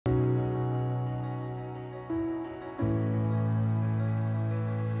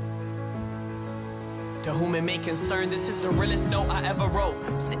To whom it may concern, this is the realest note I ever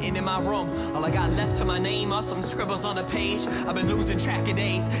wrote. Sitting in my room, all I got left to my name are some scribbles on a page. I've been losing track of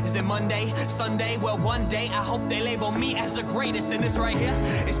days. Is it Monday, Sunday? Well, one day I hope they label me as the greatest. And this right here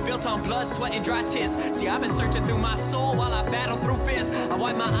is built on blood, sweat, and dry tears. See, I've been searching through my soul while I battle through fears. I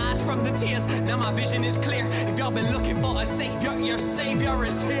wipe my eyes from the tears, now my vision is clear. If y'all been looking for a savior, your savior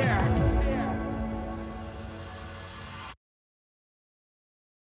is here.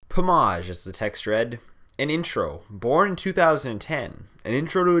 Pamaj, as the text read. An intro, born in 2010, an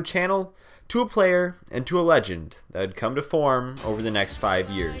intro to a channel, to a player, and to a legend that would come to form over the next 5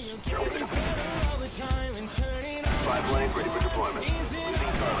 years. 5 lanes ready for deployment.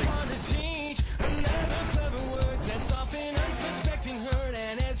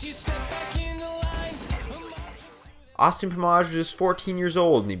 Austin Pamaj was just 14 years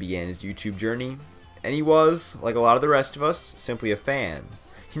old when he began his YouTube journey, and he was, like a lot of the rest of us, simply a fan.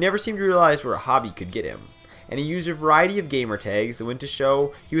 He never seemed to realize where a hobby could get him, and he used a variety of gamer tags that went to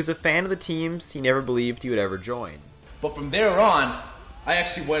show he was a fan of the teams he never believed he would ever join. But from there on, I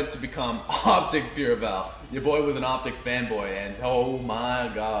actually went to become Optic Pure Val. Your boy was an Optic fanboy, and oh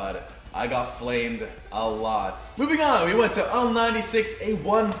my god, I got flamed a lot. Moving on, we went to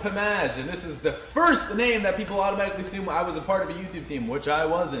L96A1 Pamaj, and this is the first name that people automatically assume I was a part of a YouTube team, which I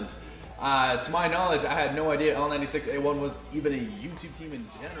wasn't. To my knowledge, I had no idea L96A1 was even a YouTube team in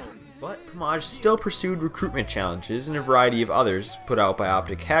general. But Pamaj still pursued recruitment challenges and a variety of others put out by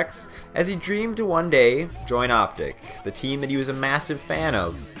Optic Hex as he dreamed to one day join Optic, the team that he was a massive fan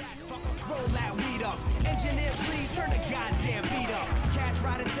of.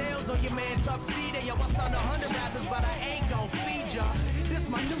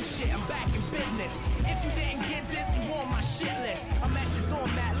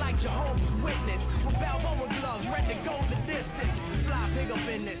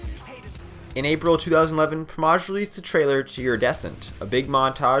 In April 2011, Pamaj released the trailer to Iridescent, a big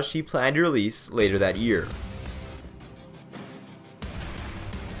montage he planned to release later that year.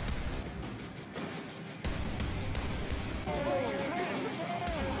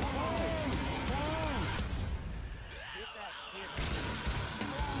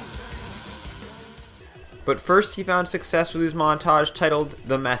 But first he found success with his montage titled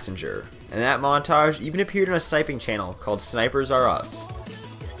The Messenger, and that montage even appeared on a sniping channel called Snipers Are Us.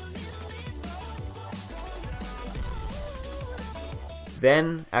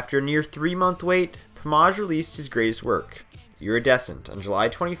 Then, after a near 3-month wait, Pamaj released his greatest work, Iridescent, on July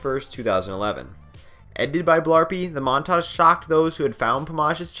 21st, 2011. Edited by Blarpy, the montage shocked those who had found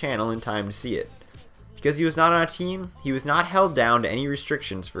Pamaj's channel in time to see it. Because he was not on a team, he was not held down to any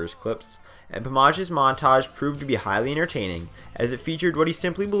restrictions for his clips, and Pamaj's montage proved to be highly entertaining as it featured what he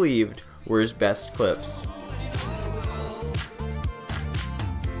simply believed were his best clips.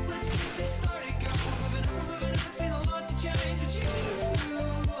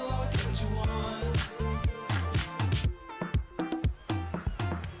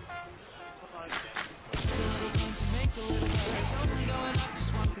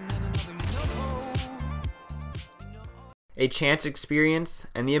 A chance experience,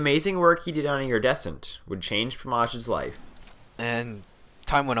 and the amazing work he did on Iridescent would change Pamaj's life. And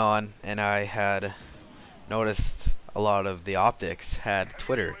time went on, and I had noticed a lot of the Optics had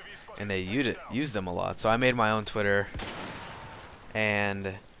Twitter, and they used them a lot. So I made my own Twitter,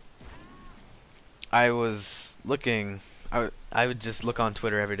 and I was looking. I would just look on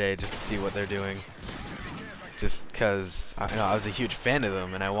Twitter every day just to see what they're doing, just because I was a huge fan of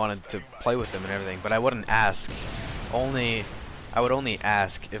them, and I wanted to play with them and everything. But I wouldn't ask. I would only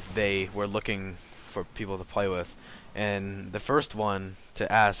ask if they were looking for people to play with, and the first one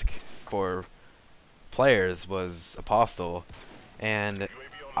to ask for players was Apostle, and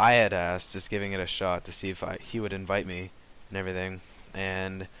I had asked, just giving it a shot to see if he would invite me and everything,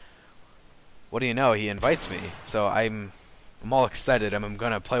 and what do you know, he invites me, so I'm all excited. I'm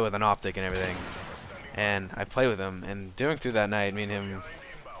gonna play with an Optic and everything, and I play with him, and doing through that night, me and him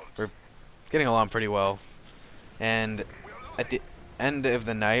were getting along pretty well. And at the end of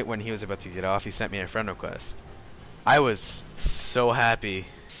the night, when he was about to get off, he sent me a friend request. I was so happy.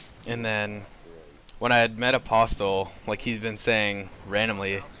 And then when I had met Apostle, like he'd been saying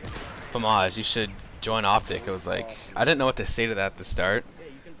randomly, Pamaj, you should join Optic. I was like, I didn't know what to say to that at the start.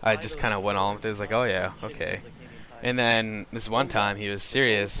 I just kind of went on with it. I was like, oh yeah, okay. And then this one time he was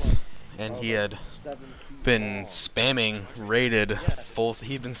serious, and he had been spamming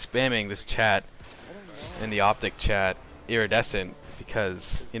he'd been spamming this chat in the Optic chat, Iridescent,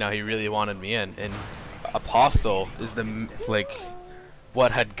 because he really wanted me in. And Apostle is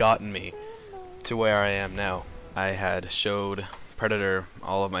what had gotten me to where I am now. I had showed Predator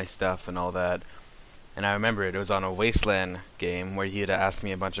all of my stuff and all that, And I remember it was on a Wasteland game where he had asked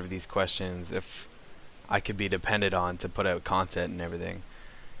me a bunch of these questions if I could be depended on to put out content and everything.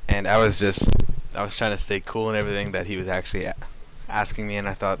 And I was trying to stay cool and everything that he was actually asking me, and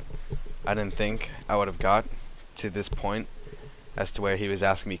I didn't think I would have got to this point as to where he was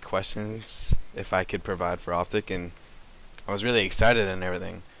asking me questions if I could provide for Optic, and I was really excited and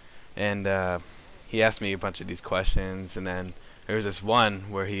everything. And he asked me a bunch of these questions, and then there was this one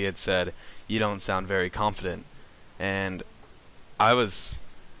where he had said, "You don't sound very confident," and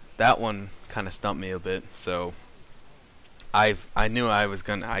that one kind of stumped me a bit. So I knew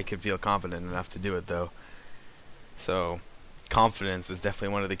I could feel confident enough to do it though. So confidence was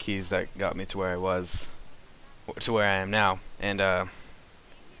definitely one of the keys that got me to where I am now. And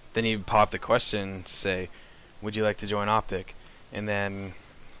then he popped a question to say, "Would you like to join Optic?" And then,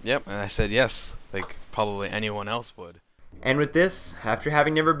 yep, and I said yes, like probably anyone else would. And with this, after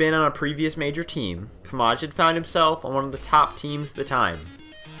having never been on a previous major team, Pamaj had found himself on one of the top teams at the time,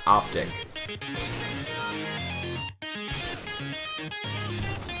 Optic.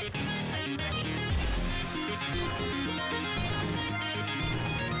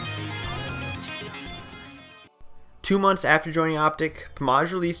 Two months after joining Optic,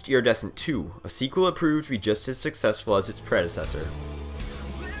 Pamaj released Iridescent 2, a sequel that proved to be just as successful as its predecessor.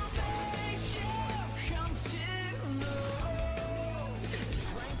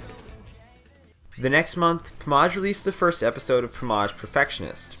 The next month, Pamaj released the first episode of Pamaj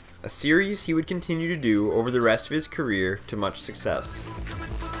Perfectionist, a series he would continue to do over the rest of his career to much success.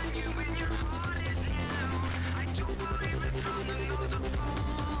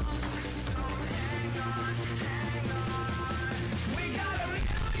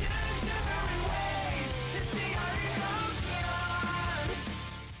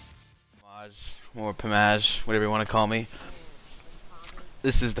 Or Pamaj, whatever you want to call me.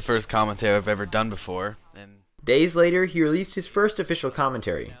 This is the first commentary I've ever done before. And days later, he released his first official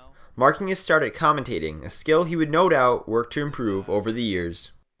commentary, marking his start at commentating, a skill he would no doubt work to improve over the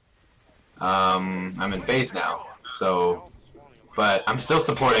years. I'm in FaZe now, but I'm still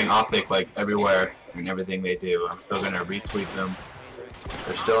supporting Optic like everywhere and everything they do. I'm still gonna retweet them.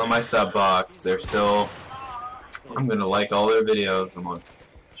 They're still in my sub box. I'm gonna like all their videos. I'm gonna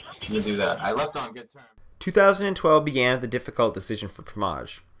do that. I left on good terms. 2012 began with a difficult decision for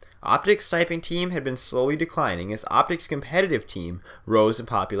Pamaj. Optic's sniping team had been slowly declining as Optic's competitive team rose in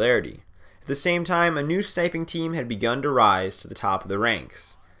popularity. At the same time, a new sniping team had begun to rise to the top of the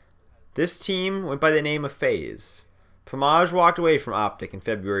ranks. This team went by the name of FaZe. Pamaj walked away from Optic in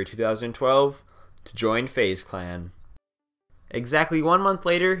February 2012 to join FaZe Clan. Exactly 1 month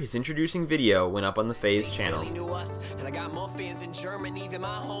later, his introducing video went up on the FaZe channel. And I got more fans in Germany than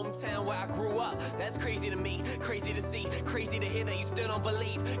my hometown where I grew up. That's crazy to me, crazy to see, crazy to hear that you still don't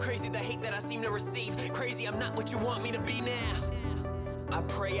believe, crazy the hate that I seem to receive, crazy I'm not what you want me to be now. I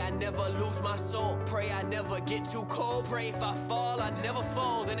pray I never lose my soul, pray I never get too cold, pray if I fall I never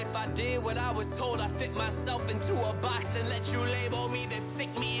fold, and if I did what I was told I fit myself into a box and let you label me, then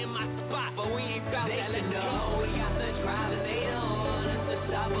stick me in my spot, but we ain't bout that. They should know we got the drive and they don't want us to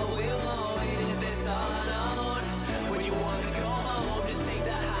stop, but we won't, even if it's all unknown. When you want to go home, just take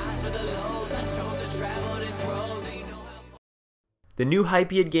the highs for the lows. I chose to travel this road, they know how. The new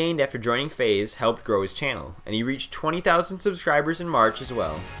hype he had gained after joining FaZe helped grow his channel, and he reached 20,000 subscribers in March as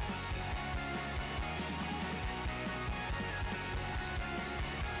well.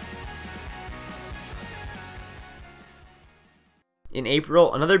 In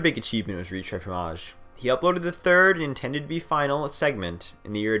April, another big achievement was reached by Pamaj. He uploaded the third and intended to be final segment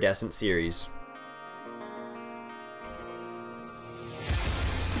in the Iridescent series.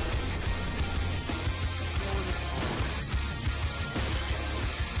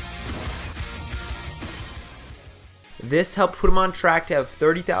 This helped put him on track to have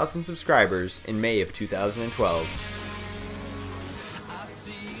 30,000 subscribers in May of 2012.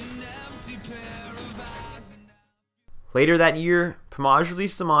 Later that year, Pamaj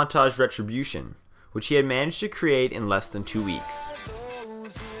released the montage Retribution, which he had managed to create in less than 2 weeks.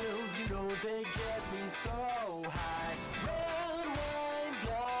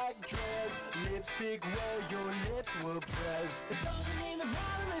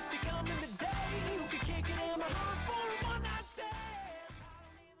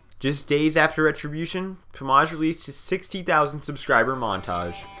 Just days after Retribution, Pamaj released his 60,000 subscriber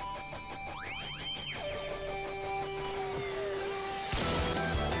montage.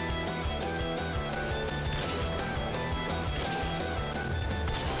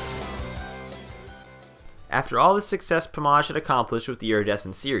 After all the success Pamaj had accomplished with the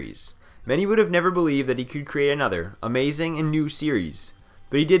Iridescent series, many would have never believed that he could create another, amazing and new series.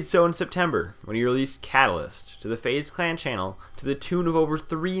 But he did so in September, when he released Catalyst to the FaZe Clan channel to the tune of over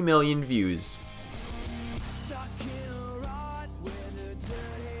 3 million views.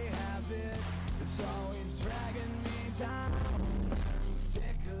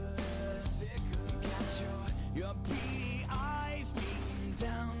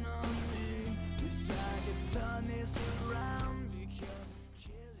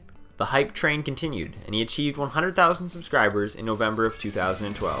 The hype train continued, and he achieved 100,000 subscribers in November of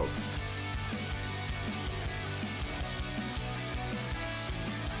 2012.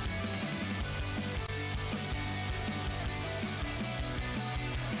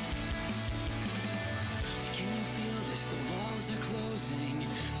 Can you feel this? The walls are closing,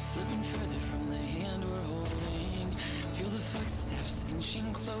 slipping further from the hand we're holding. Feel the footsteps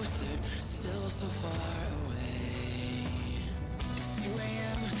inching closer, still so far away. It's 2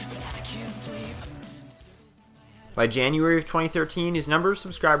 a.m., but I can't sleep. By January of 2013, his number of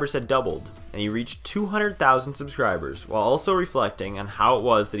subscribers had doubled, and he reached 200,000 subscribers, while also reflecting on how it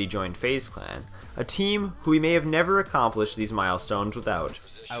was that he joined FaZe Clan, a team who he may have never accomplished these milestones without.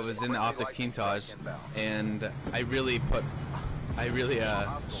 I was in the Optic Team Taj, and I really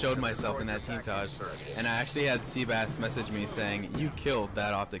showed myself in that Team Taj, and I actually had Seabass message me saying, "You killed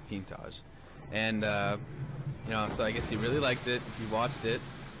that Optic Team Taj," and you know, so I guess he really liked it. He watched it,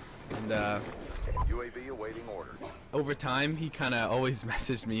 and UAV awaiting orders. over time he kind of always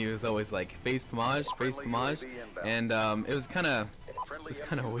messaged me. He was always like, "FaZe Pamaj, FaZe Pamaj," and it was kind of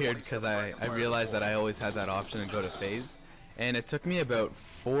weird because I realized that I always had that option to go to FaZe, and it took me about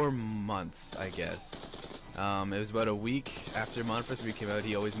 4 months, I guess. It was about a week after Modern Warfare 3 came out.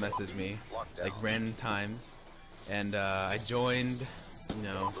 He always messaged me like random times, and I joined, you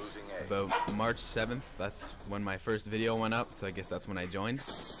know, about March 7th. That's when my first video went up, so I guess that's when I joined.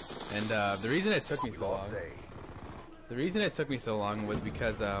 And the reason it took me so long, was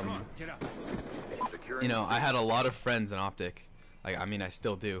because you know, I had a lot of friends in Optic. Like, I mean, I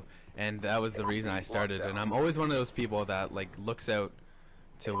still do, and that was the reason I started. And I'm always one of those people that like looks out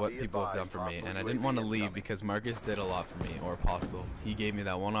to what people have done for me, and I didn't want to leave because Marcus did a lot for me, or Apostle. He gave me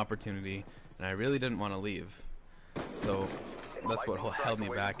that one opportunity, and I really didn't want to leave. So that's what held me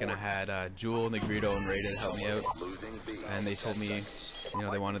back, and I had Jewel, Negrito, and Raiden help me out, and they told me, you know,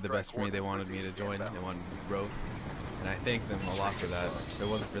 they wanted the best for me. They wanted me to join. They wanted growth, and I thank them a lot for that. If it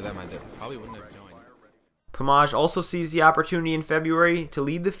wasn't for them, I probably wouldn't have joined. Pamaj also seized the opportunity in February to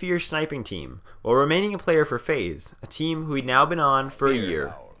lead the Fierce sniping team, while remaining a player for FaZe, a team who he'd now been on for a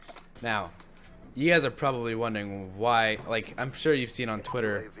year. Now, you guys are probably wondering why, like, I'm sure you've seen on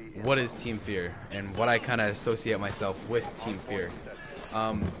Twitter, what is Team Fear, and what I kind of associate myself with Team Fear.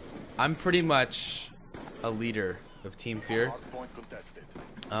 I'm pretty much a leader of Team Fear.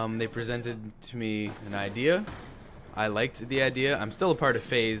 They presented to me an idea. I liked the idea. I'm still a part of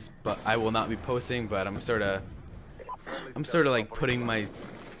FaZe, but I will not be posting, but I'm sort of like putting my,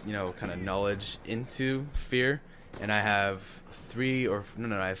 you know, kind of knowledge into Fear, and I have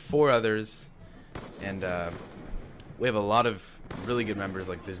I have 4 others, and we have a lot of really good members.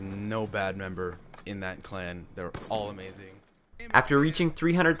 Like, there's no bad member in that clan. They're all amazing. After reaching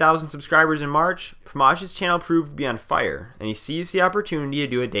 300,000 subscribers in March, Pamaj's channel proved to be on fire, and he seized the opportunity to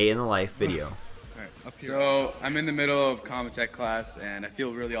do a day-in-the-life video. So I'm in the middle of Common Tech class, and I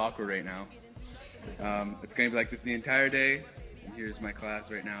feel really awkward right now. It's going to be like this the entire day. And here's my class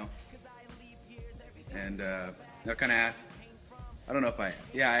right now. And I kind of asked, I don't know if I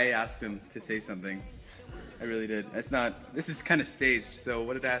asked them to say something. I really did. This is kind of staged, so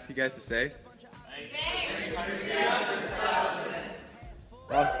what did I ask you guys to say?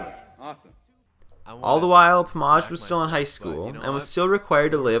 Awesome. All the while, Pamaj was still in high school, and was still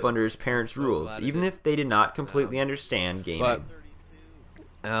required to live under his parents' rules, even if they did not completely understand gaming.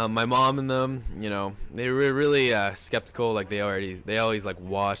 But my mom and them, you know, they were really skeptical. Like, they always like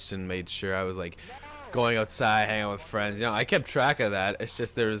watched and made sure I was like going outside, hanging out with friends. You know, I kept track of that. It's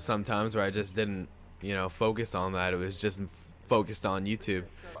just there was some times where I just didn't, you know, focus on that. It was just focused on YouTube.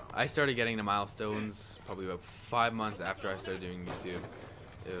 I started getting to milestones probably about 5 months after I started doing YouTube.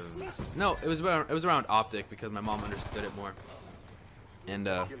 It was around Optic, because my mom understood it more, and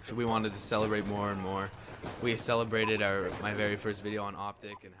we wanted to celebrate more and more. We celebrated my very first video on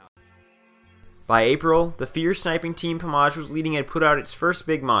Optic, and how. By April, the Fierce sniping team Pamaj was leading had put out its first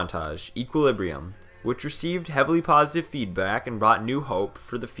big montage, Equilibrium, which received heavily positive feedback and brought new hope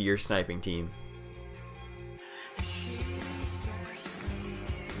for the Fierce sniping team.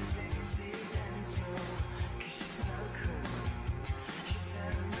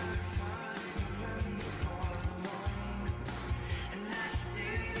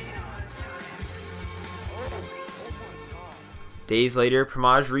 Days later,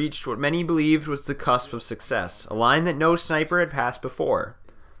 Pamaj reached what many believed was the cusp of success, a line that no sniper had passed before.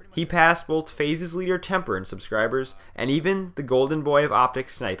 He passed both FaZe's leader Temper in subscribers, and even the golden boy of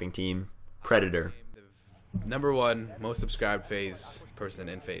Optic's sniping team, Predator. #1 most subscribed FaZe person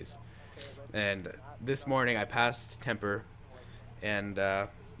in FaZe. And this morning I passed Temper, and that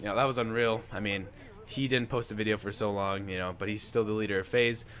was unreal. I mean, he didn't post a video for so long, but he's still the leader of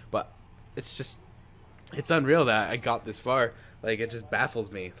FaZe. But it's unreal that I got this far. Like, it just baffles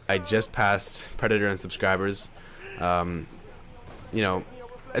me. I just passed Predator in subscribers. It's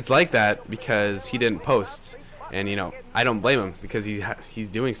like that because he didn't post, and I don't blame him because he's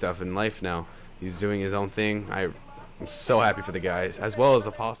doing stuff in life now. He's doing his own thing. I'm so happy for the guys, as well as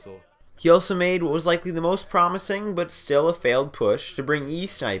Apostle. He also made what was likely the most promising but still a failed push to bring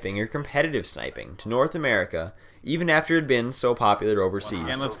e-sniping or competitive sniping to North America, even after it had been so popular overseas.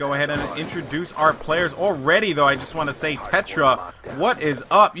 And let's go ahead and introduce our players already, though. I just want to say, Tetra, what is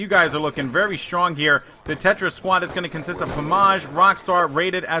up? You guys are looking very strong here. The Tetra squad is going to consist of Pamaj, Rockstar,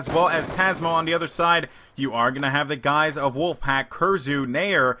 Rated, as well as Tasmo. On the other side, you are going to have the guys of Wolfpack, Kurzu,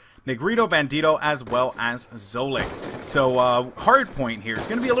 Nair, Negrito Bandito, as well as Zolik. So, hardpoint here is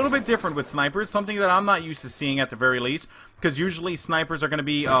going to be a little bit different with snipers, something that I'm not used to seeing at the very least, because usually snipers are going to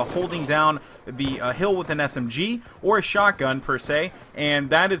be holding down the hill with an SMG or a shotgun per se, and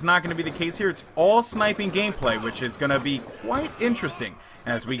that is not going to be the case here. It's all sniping gameplay, which is going to be quite interesting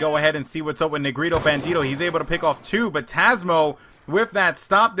as we go ahead and see what's up with Negrito Bandito. He's able to pick off 2, but Tasmo with that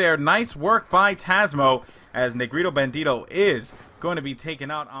stop there. Nice work by Tasmo, as Negrito Bandito is going to be taken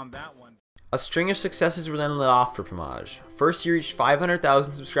out on that one. A string of successes were then lit off for Pamaj. First, he reached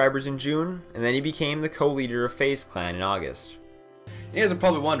 500,000 subscribers in June, and then he became the co-leader of FaZe Clan in August. You guys are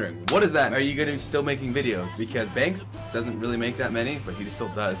probably wondering, what is that? Are you going to be still making videos? Because Banks doesn't really make that many, but he still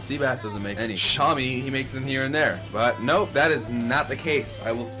does. Seabass doesn't make any. Tommy, he makes them here and there. But nope, that is not the case.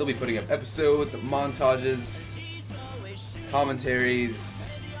 I will still be putting up episodes, montages, commentaries,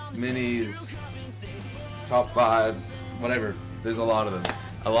 minis, top 5s, whatever. There's a lot of them.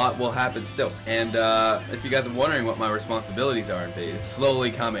 A lot will happen still. And if you guys are wondering what my responsibilities are in FaZe, it's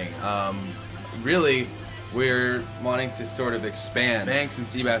slowly coming. Really, we're wanting to sort of expand. Banks and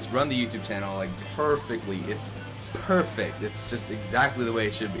Seabass run the YouTube channel like perfectly. It's perfect. It's just exactly the way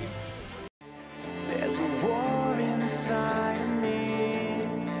it should be. There's a war inside of me,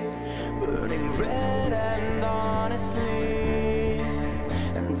 burning red and honestly,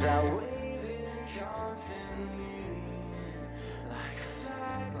 and I wave it constantly, like a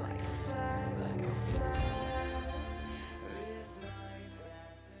flag, like a flag, like a flag. This life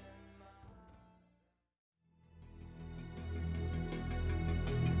that's in my...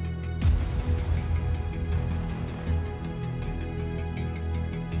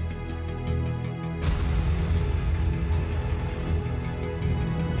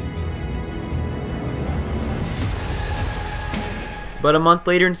 But a month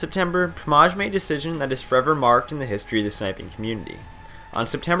later in September, Pamaj made a decision that is forever marked in the history of the sniping community. On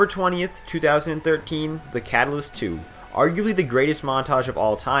September 20th, 2013, the Catalyst 2, arguably the greatest montage of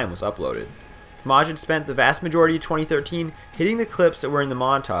all time, was uploaded. Pamaj had spent the vast majority of 2013 hitting the clips that were in the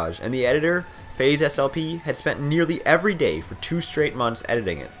montage, and the editor, FaZe SLP, had spent nearly every day for 2 straight months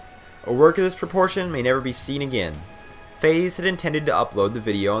editing it. A work of this proportion may never be seen again. FaZe had intended to upload the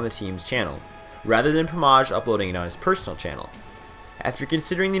video on the team's channel, rather than Pamaj uploading it on his personal channel. After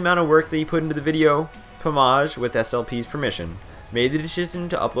considering the amount of work that he put into the video, Pamaj, with SLP's permission, made the decision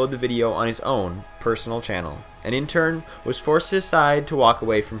to upload the video on his own personal channel, and in turn was forced to decide to walk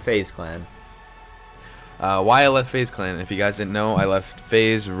away from FaZe Clan. Why I left FaZe Clan, if you guys didn't know, I left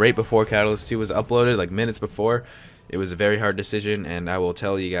FaZe right before Catalyst 2 was uploaded, like minutes before. It was a very hard decision, and I will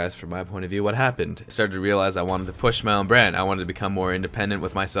tell you guys from my point of view what happened. I started to realize I wanted to push my own brand. I wanted to become more independent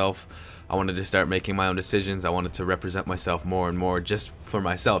with myself. I wanted to start making my own decisions. I wanted to represent myself more and more just for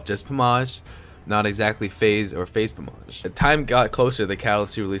myself, just Pamaj, not exactly FaZe or FaZe Pamaj. The time got closer to the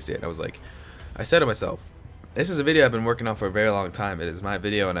Catalyst 2 release date. I said to myself, this is a video I've been working on for a very long time. It is my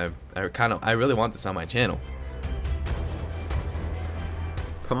video, and I really want this on my channel.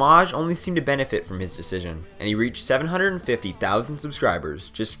 Pamaj only seemed to benefit from his decision, and he reached 750,000 subscribers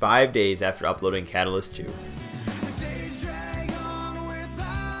just 5 days after uploading Catalyst 2.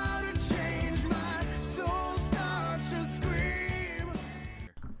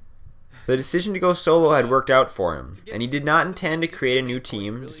 The decision to go solo had worked out for him, and he did not intend to create a new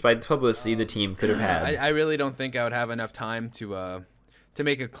team, despite the publicity the team could have had. I really don't think I would have enough time to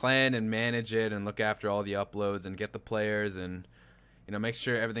make a clan and manage it and look after all the uploads and get the players and make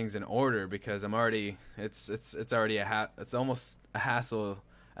sure everything's in order, because I'm already it's almost a hassle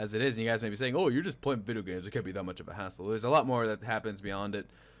as it is. And you guys may be saying, oh, you're just playing video games. It can't be that much of a hassle. There's a lot more that happens beyond it.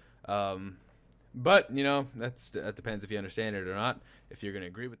 But, you know, that depends if you understand it or not, if you're going to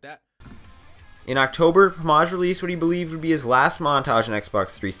agree with that. In October, Pamaj released what he believed would be his last montage on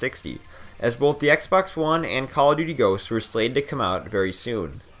Xbox 360, as both the Xbox One and Call of Duty Ghosts were slated to come out very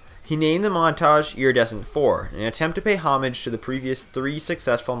soon. He named the montage Iridescent 4, in an attempt to pay homage to the previous 3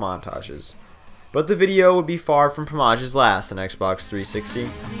 successful montages. But the video would be far from Pamaj's last on Xbox 360.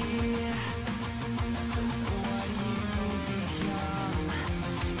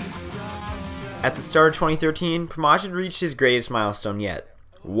 At the start of 2013, Pamaj had reached his greatest milestone yet,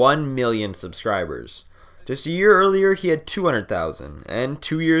 1 million subscribers. Just a year earlier, he had 200,000, and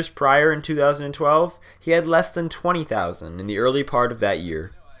 2 years prior in 2012, he had less than 20,000 in the early part of that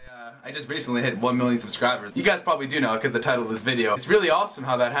year. I just recently hit 1 million subscribers. You guys probably do know because the title of this video. It's really awesome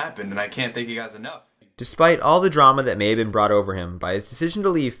how that happened, and I can't thank you guys enough. Despite all the drama that may have been brought over him by his decision to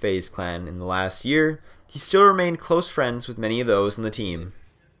leave FaZe Clan in the last year, he still remained close friends with many of those in the team.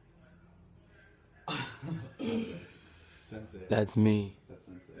 That's me.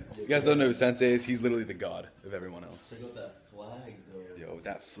 You guys don't know who Sensei is? He's literally the god of everyone else. Check out that flag, though. Yo,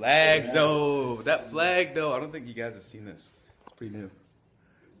 that flag, though. That flag, though. I don't think you guys have seen this. It's pretty new.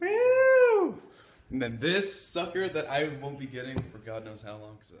 Woo! And then this sucker that I won't be getting for God knows how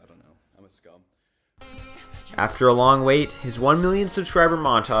long, because I don't know. I'm a scum. After a long wait, his 1 million subscriber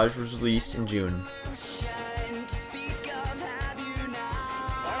montage was released in June.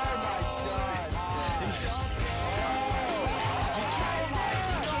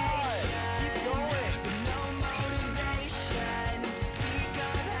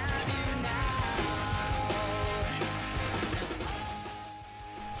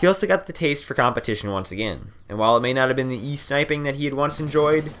 He also got the taste for competition once again, and while it may not have been the e-sniping that he had once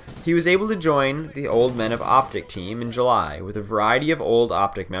enjoyed, he was able to join the Old Men of Optic team in July with a variety of old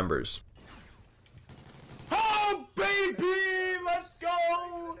Optic members. Oh, baby! Let's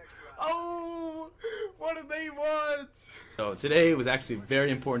go! Oh, what do they want? So today was actually a very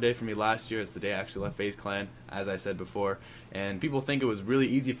important day for me last year. It's the day I actually left FaZe Clan, as I said before, and people think it was really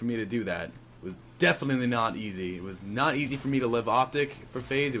easy for me to do that. It was definitely not easy. It was not easy for me to live Optic for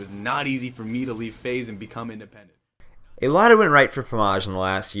FaZe. It was not easy for me to leave FaZe and become independent. A lot went right for Pamaj in the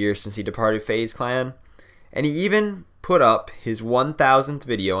last year since he departed FaZe Clan, and he even put up his 1000th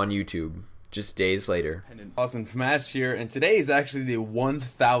video on YouTube just days later. Awesome, Pamaj here, and today is actually the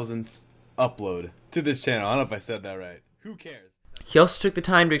 1000th upload to this channel. I don't know if I said that right. Who cares? He also took the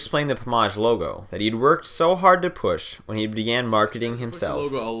time to explain the Pamaj logo that he'd worked so hard to push when he began marketing himself. I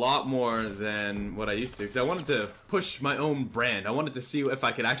pushed the logo a lot more than what I used to, because I wanted to push my own brand. I wanted to see if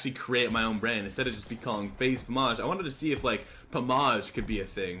I could actually create my own brand instead of just be calling FaZe Pamaj. I wanted to see if like Pamaj could be a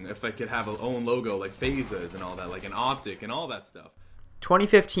thing, if I could have an own logo like FaZe is and all that, like an Optic and all that stuff.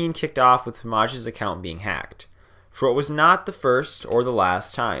 2015 kicked off with Pamaj's account being hacked, for it was not the first or the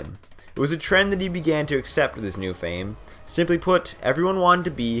last time. It was a trend that he began to accept with his new fame. Simply put, everyone wanted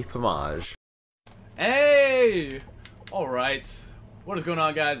to be Pamaj. Hey! Alright. What is going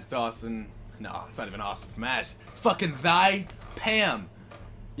on, guys? It's Austin. No, it's not even Austin Pamaj. It's fucking Thy Pam.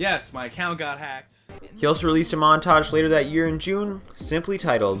 Yes, my account got hacked. He also released a montage later that year in June, simply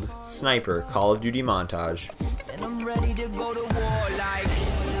titled Sniper Call of Duty Montage.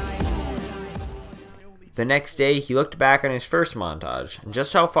 The next day, he looked back on his first montage and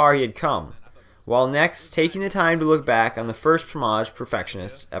just how far he had come, while next taking the time to look back on the first Pamaj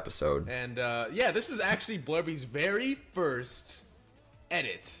Perfectionist episode. And yeah, this is actually Blurby's very first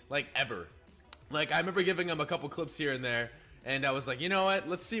edit, like ever. Like I remember giving him a couple clips here and there, and I was like, you know what?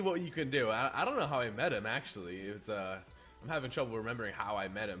 Let's see what you can do. I don't know how I met him actually. It's I'm having trouble remembering how I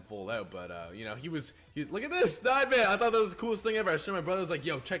met him full out, but you know, he was look at this, man. I thought that was the coolest thing ever. I showed my brother, I was like,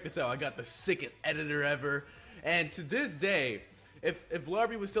 yo, check this out. I got the sickest editor ever. And to this day, if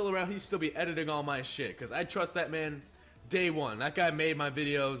Lowry was still around, he'd still be editing all my shit, because I trust that man day one. That guy made my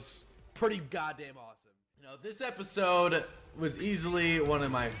videos pretty goddamn awesome. You know, this episode was easily one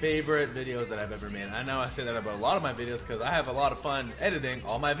of my favorite videos that I've ever made. I know I say that about a lot of my videos because I have a lot of fun editing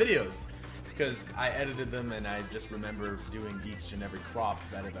all my videos, because I edited them and I just remember doing each and every crop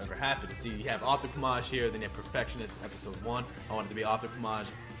that have ever happened. See, you have Optic Pamaj here, then you have Perfectionist episode 1. I wanted to be Optic Pamaj,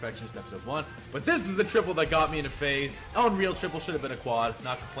 Perfectionist episode 1. But this is the triple that got me into FaZe. Unreal triple should have been a quad,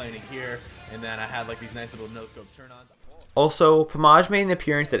 not complaining here. And then I had like these nice little no-scope turn-ons. Also, Pamaj made an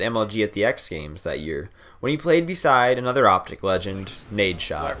appearance at MLG at the X Games that year, when he played beside another Optic legend,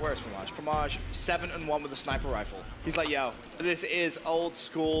 Nadeshot. Where's Pamaj? Pamaj, 7-1 with a sniper rifle. He's like, yo, this is old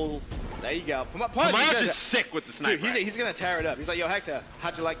school. There you go. Pamaj is sick with the sniper. Dude, he's gonna tear it up. He's like, yo, Hector,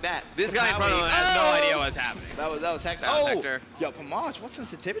 how'd you like that? This guy in front of him has no idea what's happening. That was Hector. That was Hector. Yo, Pamaj, what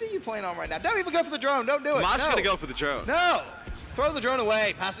sensitivity are you playing on right now? Don't even go for the drone. Don't do it. Pamaj's gonna go for the drone. No. Throw the drone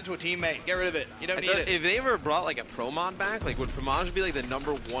away. Pass it to a teammate. Get rid of it. You don't need it. If they ever brought like a pro mod back, like would Pamaj be like the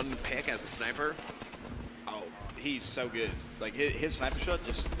 #1 pick as a sniper? Oh, he's so good. Like his sniper shot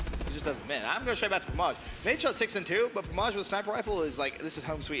just doesn't miss. I'm going straight back to Pamaj. Nadeshot 6-2, but Pamaj with a sniper rifle is like, this is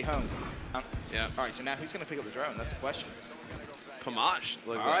home sweet home. Yeah. All right, so now who's going to pick up the drone? That's the question. Pamaj.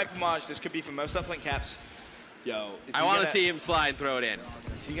 All right, Pamaj, this could be for most uplink caps. Yo, I want to see him slide and throw it in.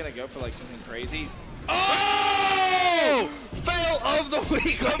 Is he going to go for like something crazy? Oh! Fail of the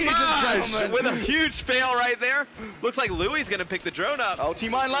week, ladies and gentlemen. With a huge fail right there. Looks like Louie's going to pick the drone up. Oh,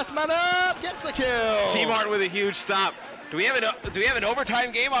 T-Mine last man up. Gets the kill. T-Mart with a huge stop. Do we have an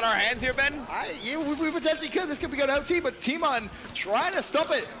overtime game on our hands here, Ben? We potentially could. This could be going OT, but T-Mon trying to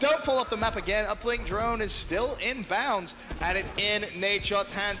stop it. Don't fall off the map again. Uplink drone is still in bounds, and it's in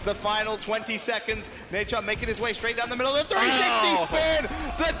Nadeshot's hands. The final 20 seconds. Nadeshot making his way straight down the middle. The 360 spin.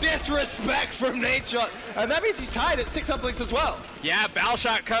 The disrespect from Nadeshot. And that means he's tied at 6 uplinks as well. Yeah, Bal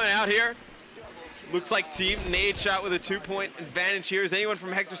shot coming out here. Looks like Team Nadeshot with a 2-point advantage here. Is anyone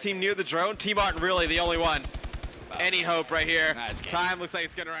from Hector's team near the drone? T-Martin really the only one. Any hope right here. Time looks like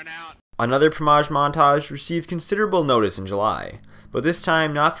it's going to run out. Another Pamaj montage received considerable notice in July, but this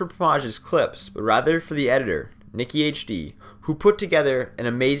time not for Pamaj's clips, but rather for the editor, Nikki HD, who put together an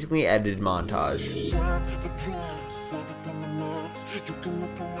amazingly edited montage.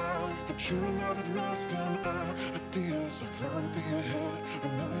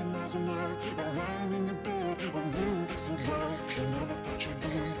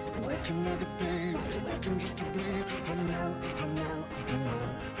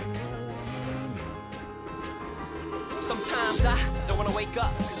 Sometimes I don't wanna wake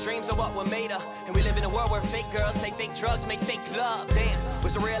up, cause dreams are what we're made of. And we live in a world where fake girls take fake drugs, make fake love. Damn,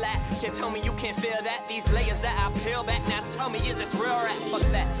 where's the real at? Can't tell me you can't feel that. These layers that I peel back, now tell me, is this real rap? Fuck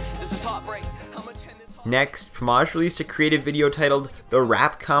that, this is heartbreak. How much can this Next, Pamaj released a creative video titled The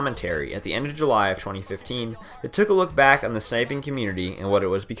Rap Commentary at the end of July of 2015 that took a look back on the sniping community and what it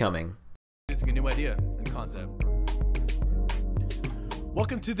was becoming. It's a new idea and concept.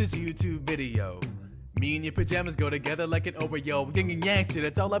 Welcome to this YouTube video. Me and your pajamas go together like an Oreo. Yin and yang shit,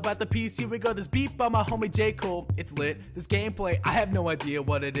 it's all about the PC. We got this beat by my homie J. Cole. It's lit, this gameplay, I have no idea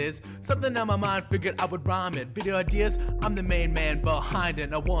what it is. Something on my mind, figured I would rhyme it. Video ideas, I'm the main man behind it.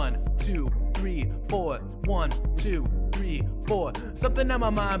 Now 1, 2, 3, 4. 1, 2, 3, 4. Something on my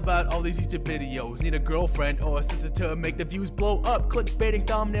mind about all these YouTube videos. Need a girlfriend or a sister to make the views blow up. Clickbaiting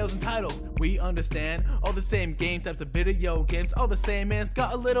thumbnails and titles. We understand all the same game types of video games. All the same, man, it's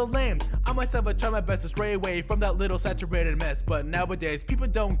got a little lame. I myself I try my best to stray away from that little saturated mess. But nowadays, people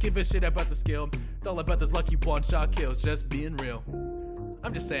don't give a shit about the skill. It's all about those lucky one-shot kills, just being real.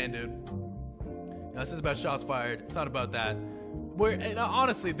 I'm just saying, dude. You know, this is about shots fired. It's not about that.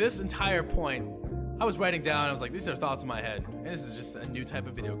 Honestly, this entire point, I was writing down, I was like, these are thoughts in my head. And this is just a new type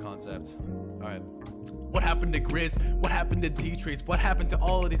of video concept. Alright. What happened to Grizz? What happened to D-Trace? What happened to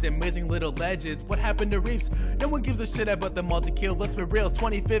all of these amazing little legends? What happened to Reaps? No one gives a shit about the multi-kill. Let's be real, it's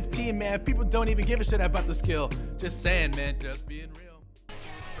 2015, man. People don't even give a shit about the skill. Just saying, man, just being real.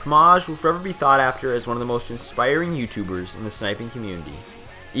 Pamaj will forever be thought after as one of the most inspiring YouTubers in the sniping community,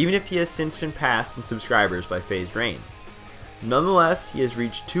 even if he has since been passed in subscribers by FaZe Rain. Nonetheless, he has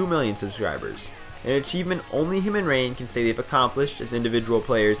reached 2 million subscribers, an achievement only him and Rain can say they've accomplished as individual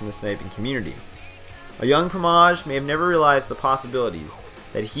players in the sniping community. A young Pamaj may have never realized the possibilities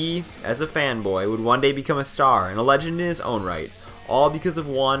that he, as a fanboy, would one day become a star and a legend in his own right, all because of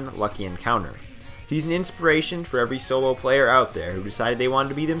one lucky encounter. He's an inspiration for every solo player out there who decided they wanted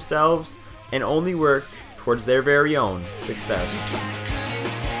to be themselves and only work towards their very own success.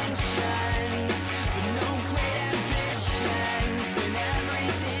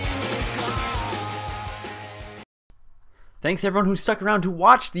 Thanks everyone who stuck around to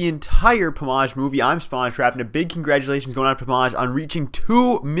watch the entire Pamaj movie. I'm Spongetrap, and a big congratulations going out to Pamaj on reaching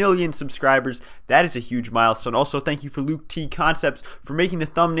 2 million subscribers. That is a huge milestone. Also, thank you for Luke T Concepts for making the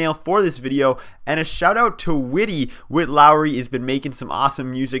thumbnail for this video. And a shout out to Witt. Witt Lowry has been making some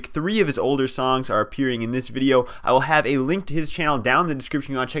awesome music. 3 of his older songs are appearing in this video. I will have a link to his channel down in the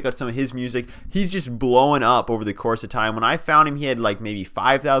description if you want to check out some of his music. He's just blowing up over the course of time. When I found him, he had like maybe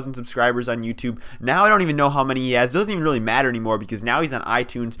 5,000 subscribers on YouTube. Now I don't even know how many he has. It doesn't even really matter matter anymore because now he's on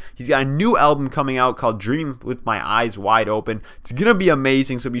iTunes. He's got a new album coming out called Dreaming with My Eyes Wide Open. It's going to be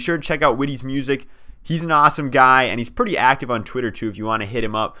amazing, so be sure to check out Witty's music. He's an awesome guy, and he's pretty active on Twitter too if you want to hit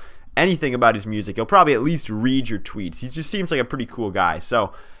him up. Anything about his music, he'll probably at least read your tweets. He just seems like a pretty cool guy.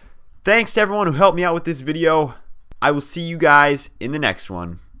 So thanks to everyone who helped me out with this video. I will see you guys in the next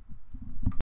one.